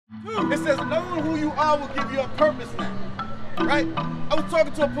It says, knowing who you are will give you a purpose now. Right? I was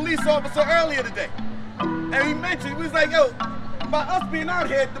talking to a police officer earlier today. And he mentioned, he was like, yo, by us being out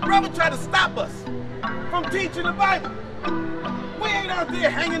here, the brother tried to stop us from teaching the Bible. We ain't out there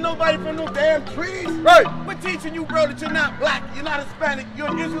hanging nobody from no damn trees. Right. We're teaching you, bro, that you're not black, you're not Hispanic, you're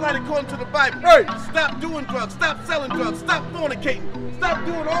an Israelite according to the Bible. Right. Stop doing drugs, stop selling drugs, stop fornicating, stop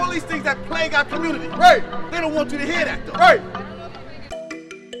doing all these things that plague our community. Right. They don't want you to hear that, though. Right.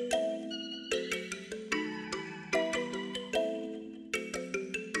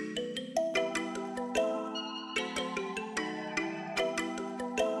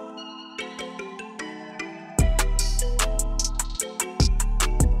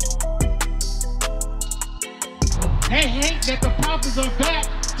 They hate that the prophets are back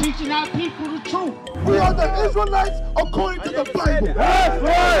teaching our people the truth. We are the Israelites according to the Bible.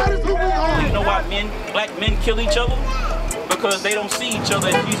 That is who we are. You know why black men kill each other? Because they don't see each other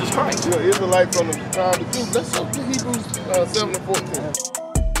as Jesus Christ. You're Israelites on the time of the Jews. Let's look to Hebrews 7 and 14.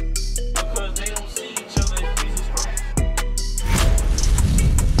 Because they don't see each other as Jesus Christ.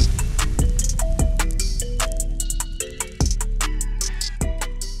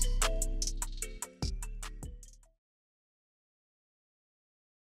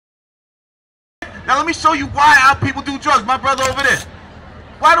 Now let me show you why our people do drugs. My brother over there.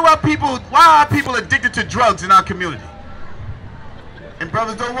 Why are our people addicted to drugs in our community? And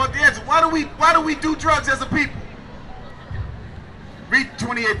brothers don't want the answer. Why do we do drugs as a people? Read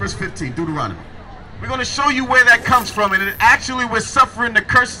 28 verse 15, Deuteronomy. We're going to show you where that comes from, and actually we're suffering the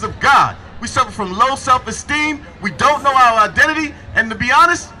curses of God. We suffer from low self-esteem, we don't know our identity, and to be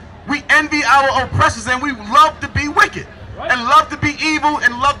honest, we envy our oppressors, and we love to be wicked, and love to be evil,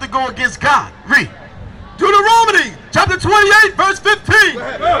 and love to go against God. Read. Deuteronomy chapter 28 verse 15.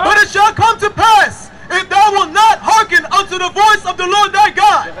 But it shall come to pass, if thou wilt not hearken unto the voice of the Lord thy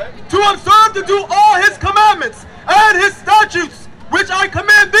God, to observe to do all his commandments and his statutes, which I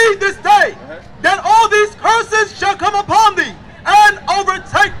command thee this day, that all these curses shall come upon thee and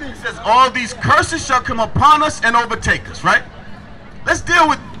overtake thee. It says all these curses shall come upon us and overtake us, right? Let's deal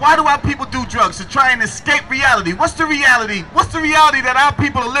with why do our people do drugs? To try and escape reality. What's the reality? What's the reality that our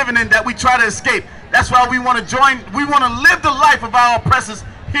people are living in that we try to escape? That's why we want to we want to live the life of our oppressors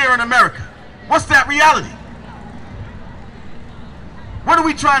here in America. What's that reality? What are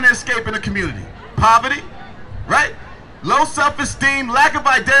we trying to escape in the community? Poverty, right? Low self-esteem, lack of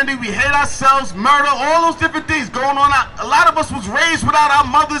identity, we hate ourselves, murder, all those different things going on. A lot of us was raised without our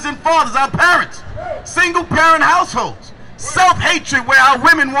mothers and fathers, our parents. Single parent households. Self-hatred where our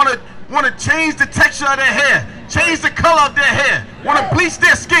women want to change the texture of their hair, change the color of their hair, want to bleach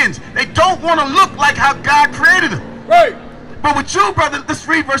their skins. They don't want to look like how God created them. Right. But with you, brother, let's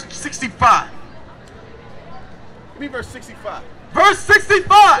read verse 65. Give me verse 65. Verse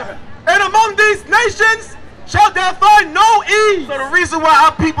 65. And among these nations shalt thou find no ease. So the reason why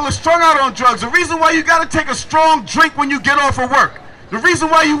our people are strung out on drugs, the reason why you got to take a strong drink when you get off of work, the reason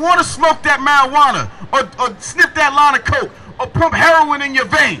why you want to smoke that marijuana or sniff that line of coke or pump heroin in your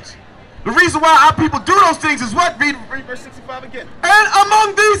veins, the reason why our people do those things is what? Read verse 65 again. And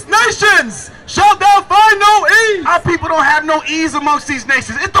among these nations shalt thou find no ease. Our people don't have no ease amongst these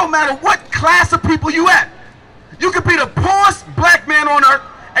nations. It don't matter what class of people you at. You can be the poorest black man on earth,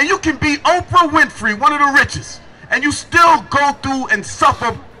 and you can be Oprah Winfrey, one of the richest, and you still go through and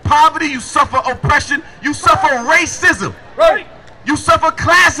suffer poverty, you suffer oppression, you suffer racism. Right. You suffer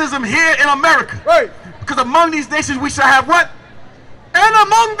classism here in America. Right. Because among these nations we shall have what? And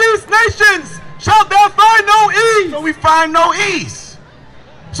among these nations shalt thou find no ease. So we find no ease.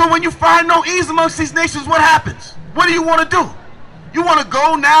 So when you find no ease amongst these nations, what happens? What do you want to do? You want to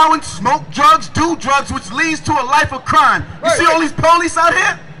go now and smoke drugs, do drugs, which leads to a life of crime. You see all these police out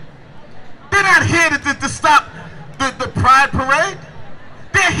here? They're not here to stop the pride parade.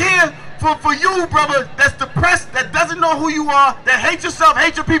 They're here for you, brother, that's depressed, that doesn't know who you are, that hates yourself,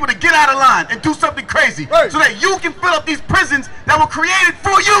 hates your people, to get out of line and do something crazy. Right. So that you can fill up these prisons that were created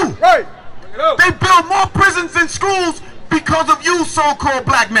for you. Right. They build more prisons and schools because of you, so-called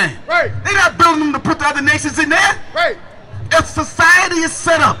black man. Right. They're not building them to put the other nations in there. Right. If society is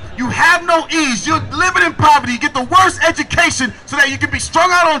set up, you have no ease, you're living in poverty, you get the worst education so that you can be strung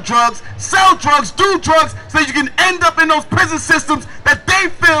out on drugs, sell drugs, do drugs, so that you can end up in those prison systems that they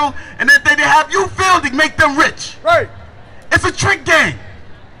fill and that they have you fill to make them rich. Right. It's a trick game.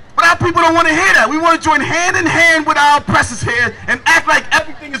 But our people don't want to hear that. We want to join hand in hand with our oppressors here and act like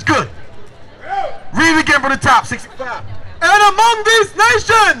everything is good. Read it again from the top, 65. And among these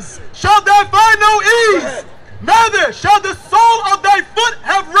nations shalt thou find no ease. Neither shall the sole of thy foot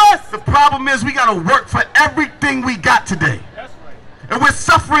have rest. The problem is we got to work for everything we got today. That's right. And we're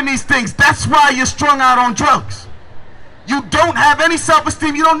suffering these things. That's why you're strung out on drugs. You don't have any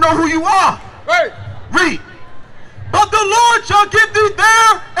self-esteem. You don't know who you are. Right. Read. But the Lord shall give thee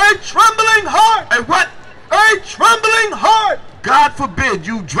there a trembling heart. And what? A trembling heart. God forbid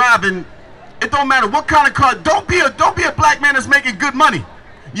you driving. It don't matter what kind of car. Don't be a black man that's making good money.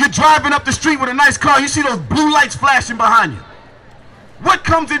 You're driving up the street with a nice car. You see those blue lights flashing behind you. What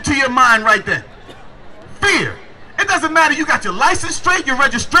comes into your mind right then? Fear. It doesn't matter. You got your license straight, your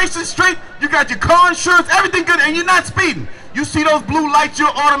registration straight, you got your car insurance, everything good, and you're not speeding. You see those blue lights, you're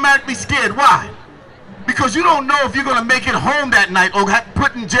automatically scared. Why? Because you don't know if you're going to make it home that night or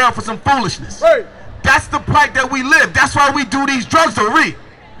put in jail for some foolishness. Right. That's the plight that we live. That's why we do these drugs to read.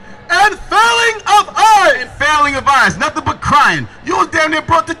 And failing of eyes. And failing of eyes. Nothing but crying. You was damn near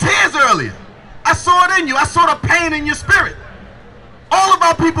brought to tears earlier. I saw it in you. I saw the pain in your spirit. All of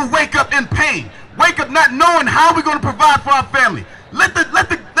our people wake up in pain. Wake up not knowing how we're going to provide for our family. Let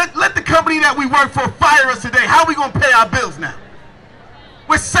the company that we work for fire us today. How are we going to pay our bills now?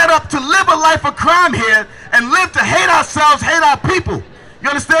 We're set up to live a life of crime here and live to hate ourselves, hate our people. You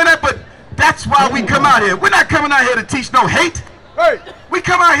understand that? But that's why we come out here. We're not coming out here to teach no hate. Right. We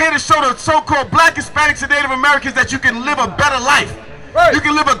come out here to show the so-called black, Hispanics, and Native Americans that you can live a better life. Right. You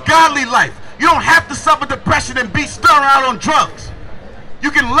can live a godly life. You don't have to suffer depression and be stirred out on drugs. You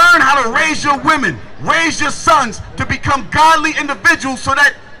can learn how to raise your women, raise your sons to become godly individuals so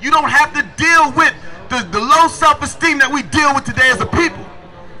that you don't have to deal with the low self-esteem that we deal with today as a people.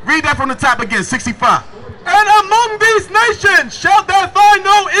 Read that from the top again, 65. And among these nations shalt thou find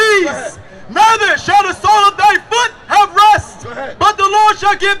no ease, neither shall the sole of thy foot have rest. But the Lord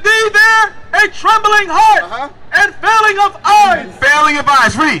shall give thee there a trembling heart, and failing of eyes. And failing of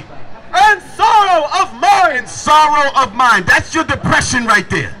eyes, read. And sorrow of mind. And sorrow of mind. That's your depression right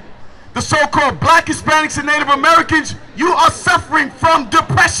there. The so-called black, Hispanics, and Native Americans, you are suffering from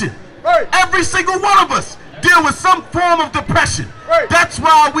depression. Right. Every single one of us deal with some form of depression. Right. That's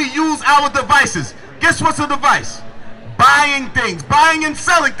why we use our devices. Guess what's a device? Buying things, buying and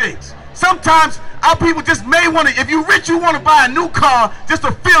selling things. Sometimes our people just may want to, if you're rich, you want to buy a new car just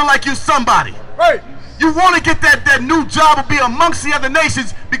to feel like you're somebody. Right. You want to get that new job or be amongst the other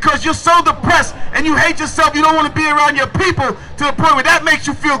nations because you're so depressed and you hate yourself. You don't want to be around your people to the point where that makes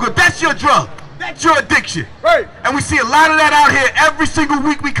you feel good. That's your drug. That's your addiction. Right. And we see a lot of that out here every single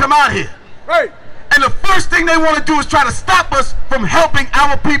week we come out here. Right. And the first thing they want to do is try to stop us from helping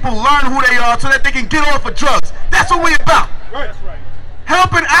our people learn who they are so that they can get off of drugs. That's what we're about. Right.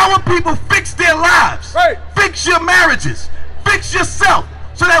 Helping our people fix their lives. Right. Fix your marriages. Fix yourself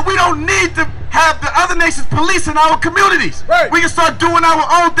so that we don't need to have the other nations policing our communities. Right. We can start doing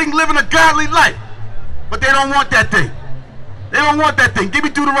our own thing, living a godly life. But they don't want that thing. They don't want that thing. Give me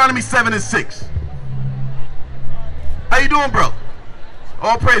Deuteronomy 7 and 6. How you doing, bro?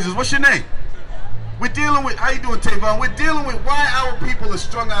 All praises. What's your name? We're dealing with, how you doing, Tavon? We're dealing with why our people are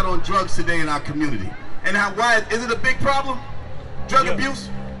strung out on drugs today in our community. And why, is it a big problem? Drug abuse?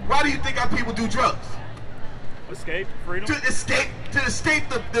 Why do you think our people do drugs? Escape, freedom. To escape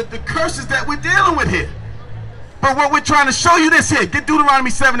the curses that we're dealing with here. But what we're trying to show you this here, get Deuteronomy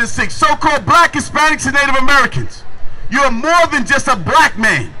 7 and 6. So-called black, Hispanics, and Native Americans. You're more than just a black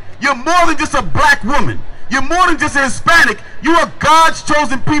man. You're more than just a black woman. You're more than just a Hispanic. You are God's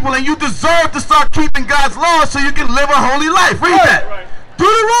chosen people, and you deserve to start keeping God's laws so you can live a holy life. Read that. Right.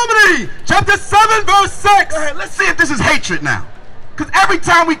 Deuteronomy chapter 7 verse 6. Go ahead, let's see if this is hatred now. Because every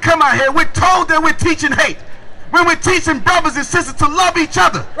time we come out here, we're told that we're teaching hate. When we're teaching brothers and sisters to love each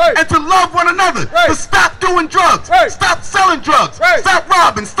other, right, and to love one another, right, to stop doing drugs, right, stop selling drugs, right, stop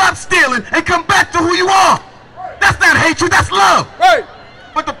robbing, stop stealing, and come back to who you are. Right. That's not hatred, that's love. Right.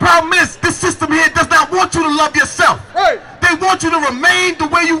 But the problem is, this system here does not want you to love yourself. Right. They want you to remain the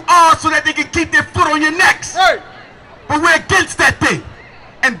way you are so that they can keep their foot on your necks. Right. But we're against that thing.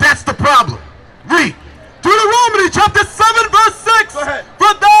 And that's the problem. Read. Deuteronomy chapter 7 verse 6. Go ahead.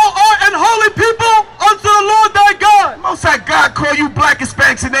 For thou art an holy people unto the Lord thy God. Most High God call you black,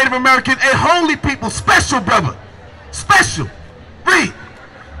 Hispanics, and Native Americans a holy people. Special, brother. Special. Read.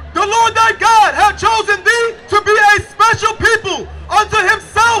 The Lord thy God hath chosen thee to be a special people unto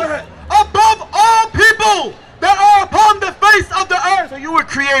himself above all people that are upon the face of the earth. So you were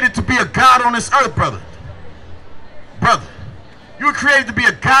created to be a God on this earth, brother. Brother. You were created to be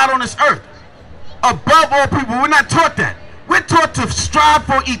a God on this earth. Above all people. We're not taught that. We're taught to strive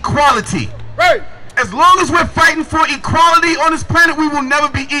for equality. Right. As long as we're fighting for equality on this planet, we will never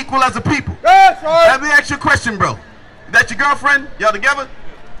be equal as a people. That's right. Let me ask you a question, bro. Is that your girlfriend? Y'all together?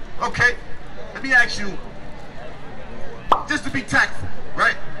 Okay. Let me ask you, just to be tactful,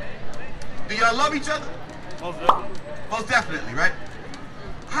 right? Do y'all love each other? Most definitely. Most definitely, right?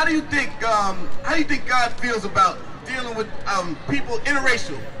 how do you think God feels about dealing with people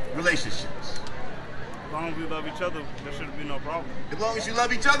interracial relationships? As long as we love each other, there shouldn't be no problem. As long as you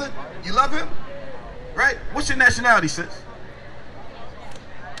love each other, you love him, right? What's your nationality, sis?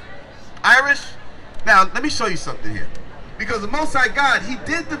 Irish? Now, let me show you something here. Because the Most High God, he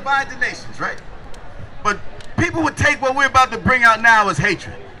did divide the nations, right? But people would take what we're about to bring out now as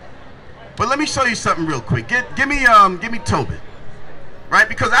hatred. But let me show you something real quick. Give me Tobit, right?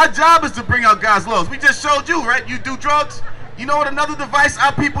 Because our job is to bring out God's laws. We just showed you, right? You do drugs. You know what another device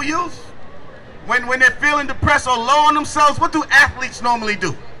our people use? When they're feeling depressed or low on themselves, what do athletes normally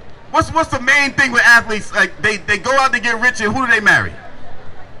do? What's the main thing with athletes? Like they go out to get rich, and who do they marry?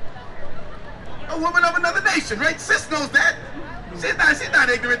 A woman of another nation, right? Sis knows that. She's not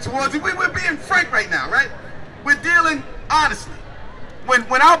ignorant towards it. We're being frank right now, right? We're dealing honestly.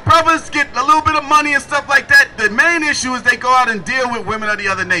 When our brothers get a little bit of money and stuff like that, the main issue is they go out and deal with women of the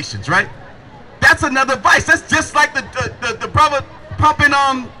other nations, right? That's another vice. That's just like the brother pumping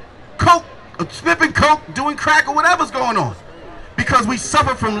coke, sniffing coke, doing crack, or whatever's going on, because we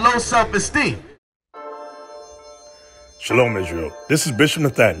suffer from low self-esteem. Shalom, Israel. This is Bishop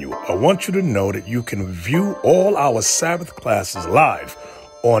Nathaniel. I want you to know that you can view all our Sabbath classes live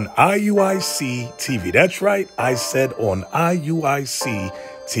on IUIC TV. That's right, I said on IUIC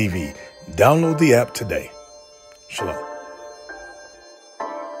TV. Download the app today. Shalom.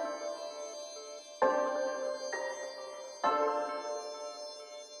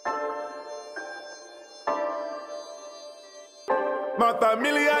 My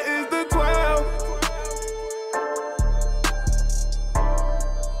familia is the 12.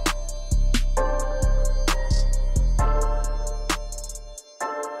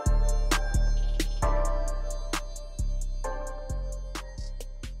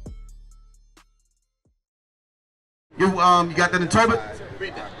 You got that in Tobit?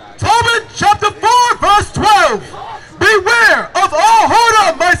 Tobit chapter 4 verse 12. Beware of all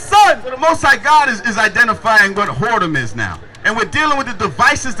whoredom, my son. So the Most High God is identifying what whoredom is now. And we're dealing with the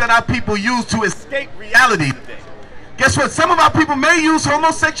devices that our people use to escape reality today. Guess what? Some of our people may use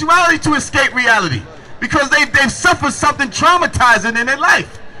homosexuality to escape reality because they've suffered something traumatizing in their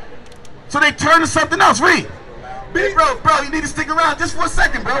life. So they turn to something else. Read. Bro, you need to stick around just for a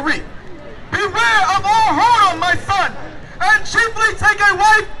second, bro. Read. Beware of all whoredom, my son, and chiefly take a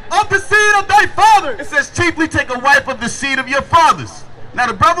wife of the seed of thy father. It says chiefly take a wife of the seed of your fathers. Now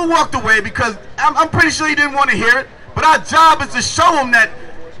the brother walked away because I'm pretty sure he didn't want to hear it. But our job is to show him that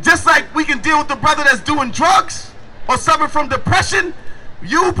just like we can deal with the brother that's doing drugs or suffering from depression,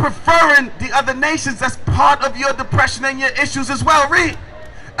 you preferring the other nations, that's part of your depression and your issues as well. Read.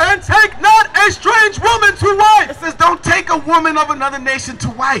 And take not a strange woman to wife. It says don't take a woman of another nation to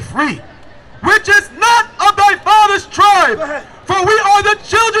wife. Read. Which is not of thy father's tribe. For we are the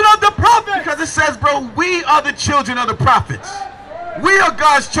children of the prophets. Because it says, bro, we are the children of the prophets. We are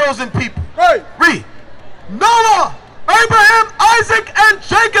God's chosen people. Right. Read. Noah, Abraham, Isaac, and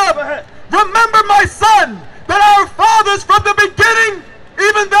Jacob. Remember, my son, that our fathers from the beginning,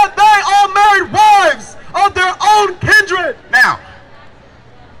 even that they all married wives of their own kindred. Now,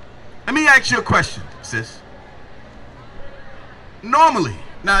 let me ask you a question, sis. Normally,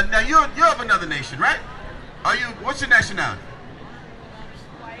 now you're of another nation, right? Are you? What's your nationality?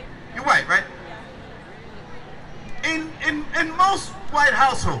 White. You're white, right? In most white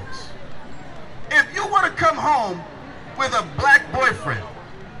households, if you want to come home with a black boyfriend,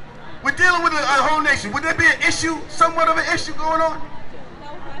 we're dealing with a whole nation. Would there be an issue, somewhat of an issue going on?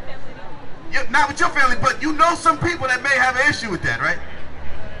 No, my family don't. Not with your family, but you know some people that may have an issue with that, right?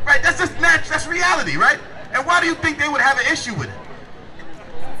 Right, that's just natural, that's reality, right? And why do you think they would have an issue with it?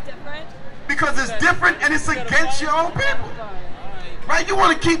 It's different. Because it's different and it's against your own people. Right? You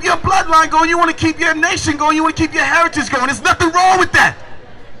want to keep your bloodline going, you want to keep your nation going, you want to keep your heritage going. There's nothing wrong with that.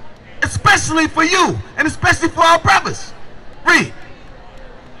 Especially for you, and especially for our brothers. Read.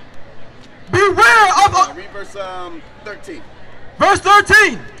 Beware of... Read verse 13. Verse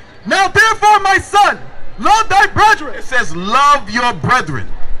 13. Now therefore, my son, love thy brethren. It says love your brethren.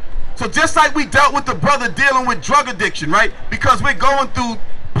 So just like we dealt with the brother dealing with drug addiction, right? Because we're going through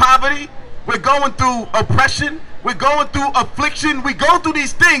poverty, we're going through oppression, we're going through affliction, we go through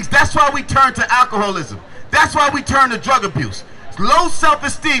these things. That's why we turn to alcoholism. That's why we turn to drug abuse. It's low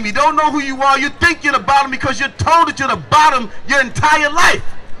self-esteem. You don't know who you are. You think you're the bottom because you're told that you're the bottom your entire life.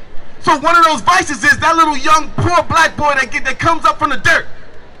 So one of those vices is that little young poor black boy that comes up from the dirt.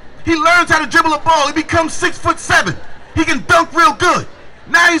 He learns how to dribble a ball. He becomes 6'7". He can dunk real good.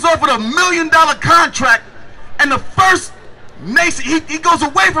 Now he's offered $1 million contract, and the first nation he goes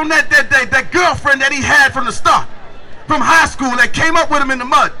away from that girlfriend that he had from the start. from high school that came up with him in the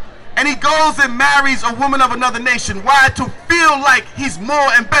mud. And he goes and marries a woman of another nation. Why? To feel like he's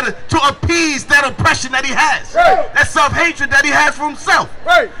more and better, to appease that oppression that he has. Right. That self-hatred that he has for himself.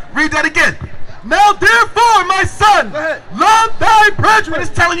 Right. Read that again. Now therefore, my son, love thy brethren.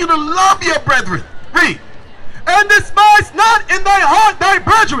 It's telling you to love your brethren. Read. And despise not in thy heart thy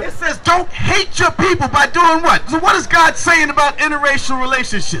brethren. It says don't hate your people by doing what? So what is God saying about interracial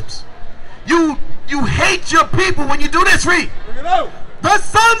relationships? You hate your people when you do this. Read. Bring it out. The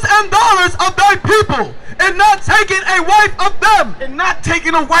sons and daughters of thy people, and not taking a wife of them. And not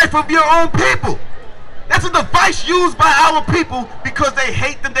taking a wife of your own people. That's a device used by our people because they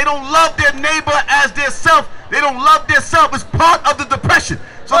hate them. They don't love their neighbor as their self. They don't love their self. It's part of the depression.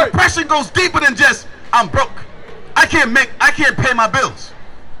 So Right. depression goes deeper than just, I'm broke. I can't pay my bills.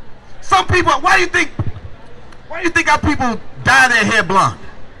 Some people, why do you think our people dye their hair blonde?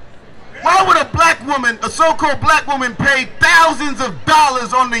 Why would a black woman, a so-called black woman, pay thousands of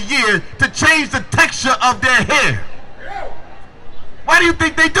dollars on the year to change the texture of their hair? Why do you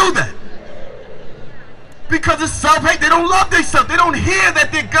think they do that? Because it's self-hate. They don't love themselves. They don't hear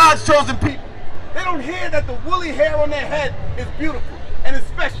that they're God's chosen people. They don't hear that the woolly hair on their head is beautiful and it's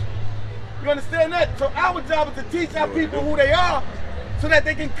special. You understand that? So our job is to teach our people who they are so that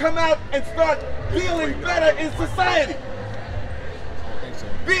they can come out and start feeling better in society.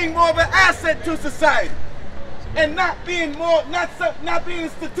 Being more of an asset to society. And not being a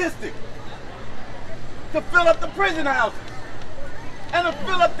statistic. To fill up the prison houses. And to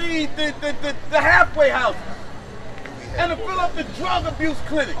fill up the halfway houses. And to fill up the drug abuse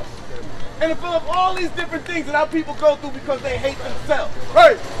clinics. And to fill up all these different things that our people go through because they hate themselves.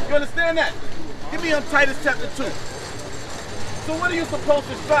 Right. You understand that? Give me on Titus chapter 2. So what are you supposed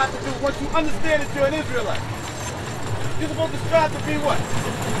to strive to do once you understand that you're an Israelite? You're supposed to strive to be what?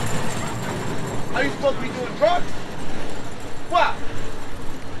 Are you supposed to be doing drugs? Why?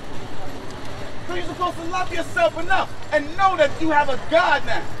 So you're supposed to love yourself enough and know that you have a God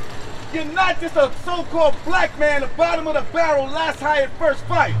now. You're not just a so-called black man, the bottom of the barrel, last hired, first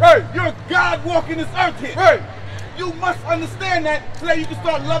fight. Right. You're a God walking this earth here. Right. You must understand that so that you can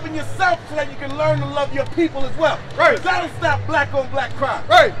start loving yourself, so that you can learn to love your people as well. Right. That'll stop black on black crime.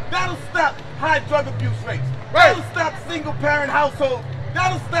 Right. That'll stop high drug abuse rates. Right. That'll stop single parent households.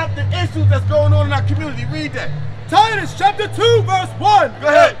 That'll stop the issues that's going on in our community. Read that. Titus chapter 2 verse 1. Go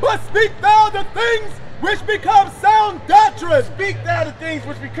ahead. But speak thou the things which become sound doctrine. Speak thou the things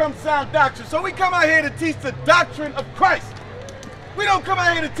which become sound doctrine. So we come out here to teach the doctrine of Christ. We don't come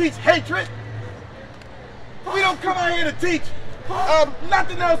out here to teach hatred. We don't come out here to teach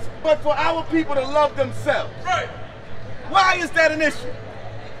nothing else but for our people to love themselves. Right. Why is that an issue?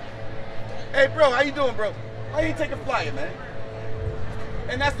 Hey, bro, how you doing, bro? Why you ain't take a flyer, man?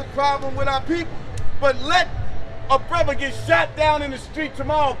 And that's the problem with our people. But let a brother get shot down in the street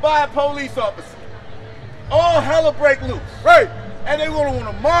tomorrow by a police officer. All hella break loose. Right. And they gonna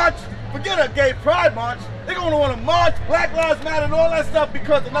wanna march, forget a gay pride march, they're gonna wanna march, Black Lives Matter and all that stuff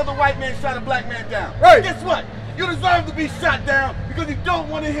because another white man shot a black man down. Right. Guess what? You deserve to be shot down because you don't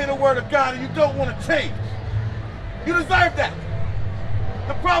want to hear the word of God and you don't want to change. You deserve that.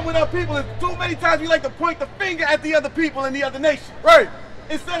 The problem with our people is too many times we like to point the finger at the other people in the other nation. Right.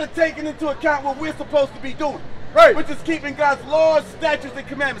 Instead of taking into account what we're supposed to be doing. Right. Which is keeping God's laws, statutes, and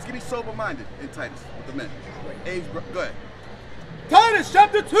commandments. Give me sober-minded in Titus with the men. Age, go ahead. Titus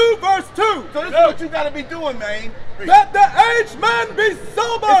chapter 2 verse 2. So this is what you got to be doing, man. That the aged man be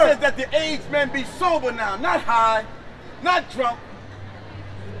sober. It says that the aged men be sober now, not high, not drunk,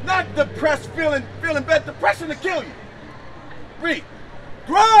 not depressed, feeling bad. Depression to kill you. Read.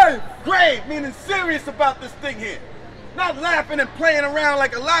 Grave, meaning serious about this thing here. Not laughing and playing around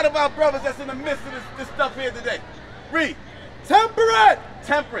like a lot of our brothers that's in the midst of this stuff here today. Read.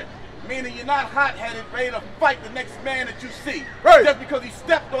 Temperate, meaning you're not hot-headed, ready to fight the next man that you see. Right. Just because he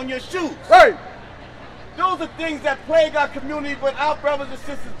stepped on your shoes. Right. Those are things that plague our community, but our brothers and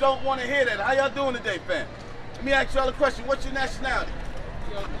sisters don't want to hear that. How y'all doing today, fam? Let me ask y'all a question. What's your nationality?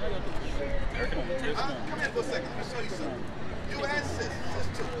 Come here for a second. Let me show you something. You and sis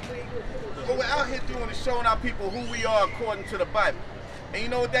too. What we're out here doing is showing our people who we are according to the Bible. And you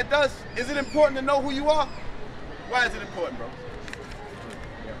know what that does? Is it important to know who you are? Why is it important, bro?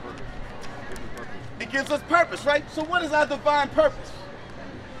 It gives us purpose, right? So what is our divine purpose?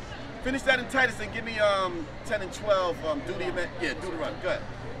 Finish that in Titus and give me 10 and 12 Deuteronomy. Go ahead.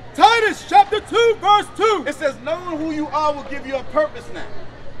 Titus chapter 2 verse 2. It says knowing who you are will give you a purpose now.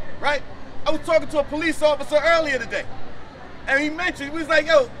 Right? I was talking to a police officer earlier today. And he mentioned, he was like,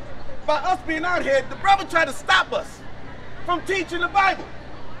 yo, by us being out here, the brother tried to stop us from teaching the Bible.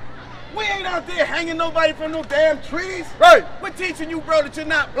 We ain't out there hanging nobody from no damn trees. Right. We're teaching you, bro, that you're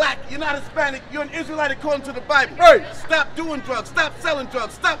not black, you're not Hispanic, you're an Israelite according to the Bible. Right. Stop doing drugs, stop selling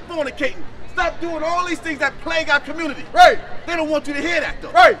drugs, stop fornicating, stop doing all these things that plague our community. Right. They don't want you to hear that,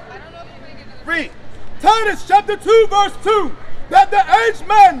 though. Right. Read. Titus chapter 2, verse 2. That the aged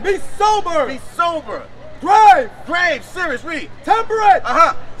man be sober. Be sober. Grave. Serious. Read. Temperate.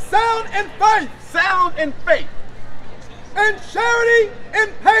 Sound in faith. Sound in faith. In charity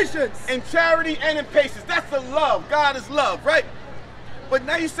and patience. In charity and in patience. That's the love. God is love, right? But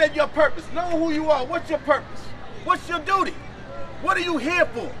now you said your purpose. Know who you are. What's your purpose? What's your duty? What are you here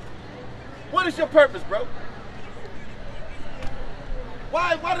for? What is your purpose, bro?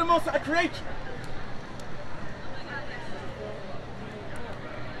 Why did the Most High create you?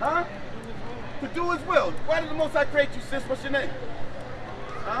 Huh? To do His will. Why did the Most High create you, sis? What's your name?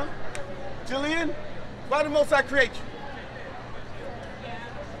 Huh? Jillian? Why did the Most High create you?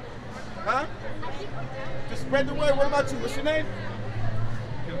 Huh? To spread the word. What about you? What's your name?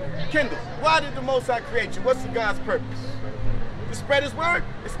 Kendall. Why did the Most High create you? What's God's purpose? To spread His word?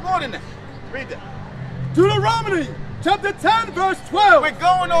 It's more than that. Read that. Deuteronomy chapter 10, verse 12. We're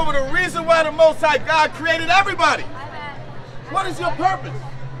going over the reason why the Most High God created everybody. What is your purpose?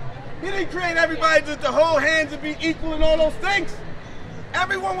 He didn't create everybody to hold hands and be equal and all those things.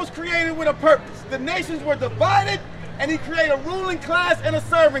 Everyone was created with a purpose. The nations were divided, and He created a ruling class and a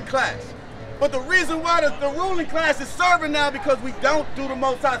serving class. But the reason why the ruling class is serving now because we don't do the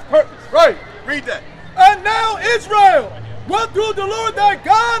Most High's purpose. Right. Read that. And now Israel, what do the Lord thy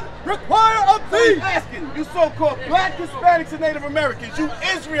God require of thee? I'm asking you so-called black Hispanics and Native Americans, you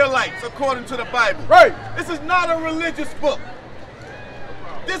Israelites according to the Bible. Right. This is not a religious book.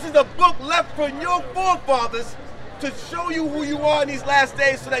 This is a book left for your forefathers to show you who you are in these last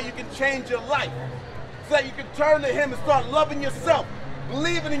days so that you can change your life. So that you can turn to Him and start loving yourself,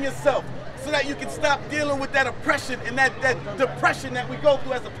 believing in yourself, so that you can stop dealing with that oppression and that depression that we go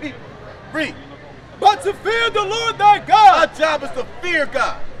through as a people. Read. But to fear the Lord thy God. Our job is to fear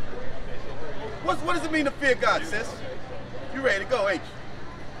God. What does it mean to fear God, sis? You ready to go, ain't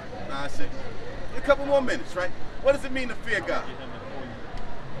you? Nah, I see. A couple more minutes, right? What does it mean to fear God?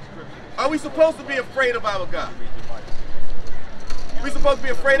 Are we supposed to be afraid of our God? We supposed to be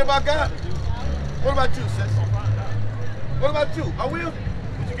afraid of our God? What about you, sis? What about you? Are we?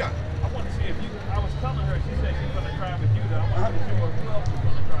 What you got? I want to see if you, I was telling her, she said she's from the tribe of Judah. I want to see who else is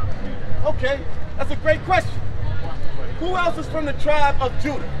from the tribe of Judah. Okay, that's a great question. Who else is from the tribe of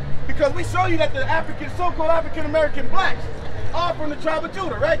Judah? Because we show you that the so-called African-American blacks are from the tribe of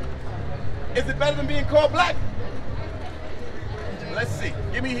Judah, right? Is it better than being called black? Let's see.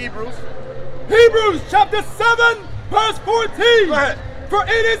 Give me Hebrews. Hebrews chapter 7, verse 14. Go ahead. For it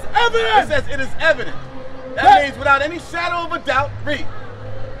is evident. It says it is evident. That means without any shadow of a doubt, read.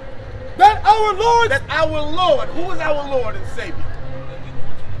 That our Lord. That our Lord. Who is our Lord and Savior?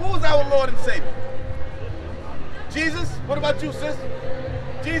 Who is our Lord and Savior? Jesus? What about you, sis?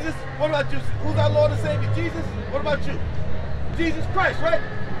 Jesus? What about you? Who's our Lord and Savior? Jesus? What about you? Jesus Christ, right?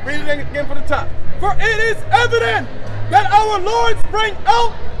 Read it again from the top. For it is evident that our Lord sprang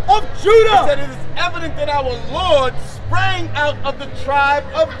out of Judah. It said it is evident that our Lord sprang out of the tribe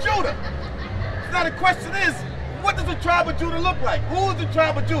of Judah. So now the question is, what does the tribe of Judah look like? Who is the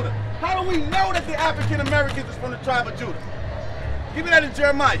tribe of Judah? How do we know that the African Americans is from the tribe of Judah? Give me that in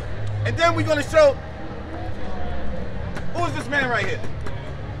Jeremiah. And then we're going to show, who is this man right here?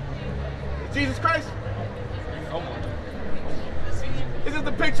 Jesus Christ? This is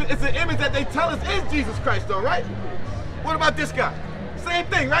the picture, it's the image that they tell us is Jesus Christ though, right? What about this guy? Same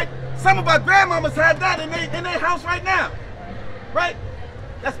thing, right? Some of our grandmamas had that in their house right now, right?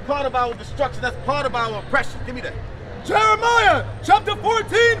 That's part of our destruction, that's part of our oppression. Give me that. Jeremiah chapter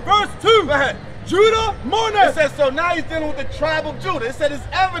 14, verse 2. Go ahead. Judah mourneth. It says, so now he's dealing with the tribe of Judah. It said it's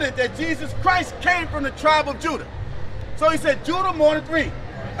evident that Jesus Christ came from the tribe of Judah. So he said, Judah mourneth, read.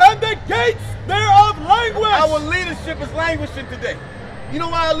 And the gates thereof languish. Our leadership is languishing today. You know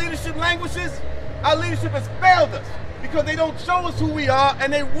why our leadership languishes? Our leadership has failed us because they don't show us who we are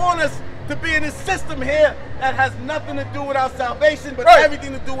and they want us to be in this system here that has nothing to do with our salvation but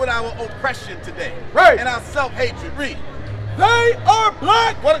everything to do with our oppression today. Right. And our self-hatred. Read. They are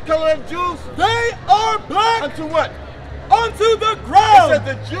black. What color of Jews? They are black. Unto what? Unto the ground. It said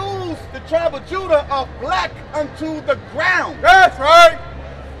the Jews, the tribe of Judah, are black unto the ground. That's right.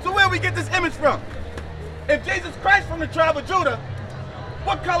 So where we get this image from? If Jesus Christ from the tribe of Judah,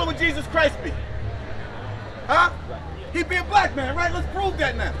 what color would Jesus Christ be? Huh? He'd be a black man, right? Let's prove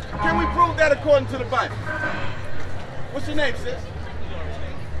that now. Can we prove that according to the Bible? What's your name, sis?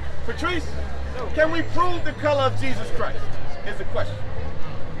 Patrice? Can we prove the color of Jesus Christ? Is the question.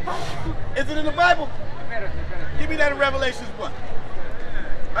 Is it in the Bible? Give me that in Revelations 1.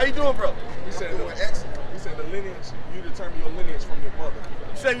 How you doing, bro? He said the lineage, you determine your lineage from your mother.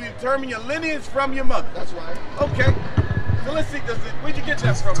 You said you determine your lineage from your mother. That's right. Okay. So let's see, where'd you get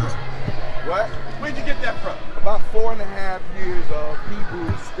that from, bro? What? Where'd you get that from? About 4.5 years of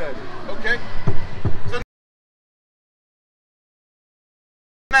Hebrew study. Okay. So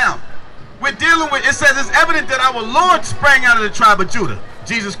now, we're dealing with, it says it's evident that our Lord sprang out of the tribe of Judah,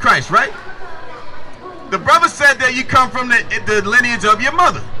 Jesus Christ, right? The brother said that you come from the lineage of your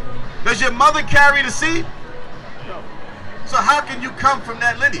mother. Does your mother carry the seed? No. So how can you come from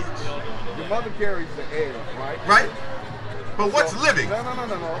that lineage? Your mother carries the egg, right? Right? But what's living? No.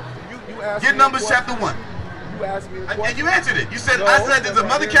 You asked Get me Numbers chapter 1. You asked me a question. And you answered it. You said, no, I said, does the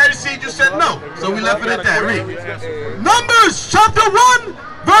mother carry seed? You said no. So we left it at that. Read. Numbers chapter 1,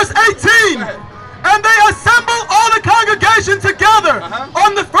 verse 18. And they assembled all the congregation together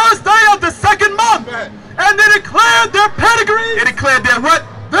on the first day of the second month. And they declared their pedigrees. They declared their what?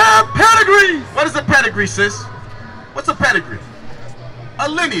 Their pedigrees. What is a pedigree, sis? What's a pedigree? A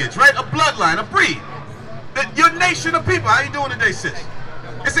lineage, right? A bloodline, a breed. Your nation of people. How you doing today, sis?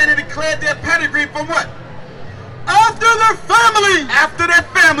 It said they declared their pedigree from what? After their family. After their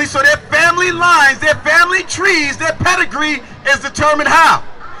family. So their family lines, their family trees, their pedigree is determined how?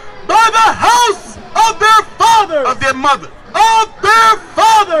 By the house of their fathers. Of their mother. Of their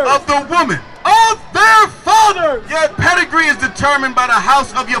fathers. Of the woman. Of their fathers. Your pedigree is determined by the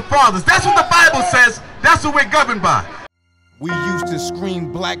house of your fathers. That's what the Bible says. That's what we're governed by. We used to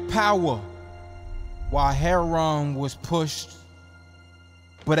scream black power while heroin was pushed.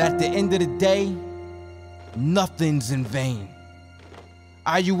 But at the end of the day, nothing's in vain.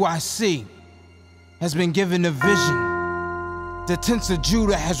 IUIC has been given a vision. The tents of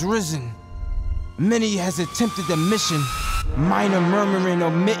Judah has risen. Many has attempted the mission. Minor murmuring,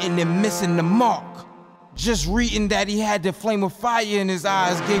 omitting, and missing the mark. Just reading that he had the flame of fire in his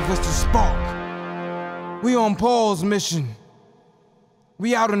eyes gave us the spark. We on Paul's mission.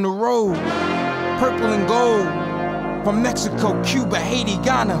 We out on the road, purple and gold. From Mexico, Cuba, Haiti,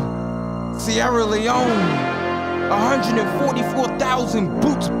 Ghana, Sierra Leone. 144,000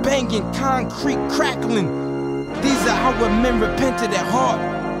 boots banging, concrete crackling. These are our men repented at heart.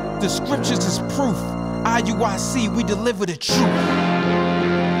 The scriptures is proof. IUIC, we deliver the truth.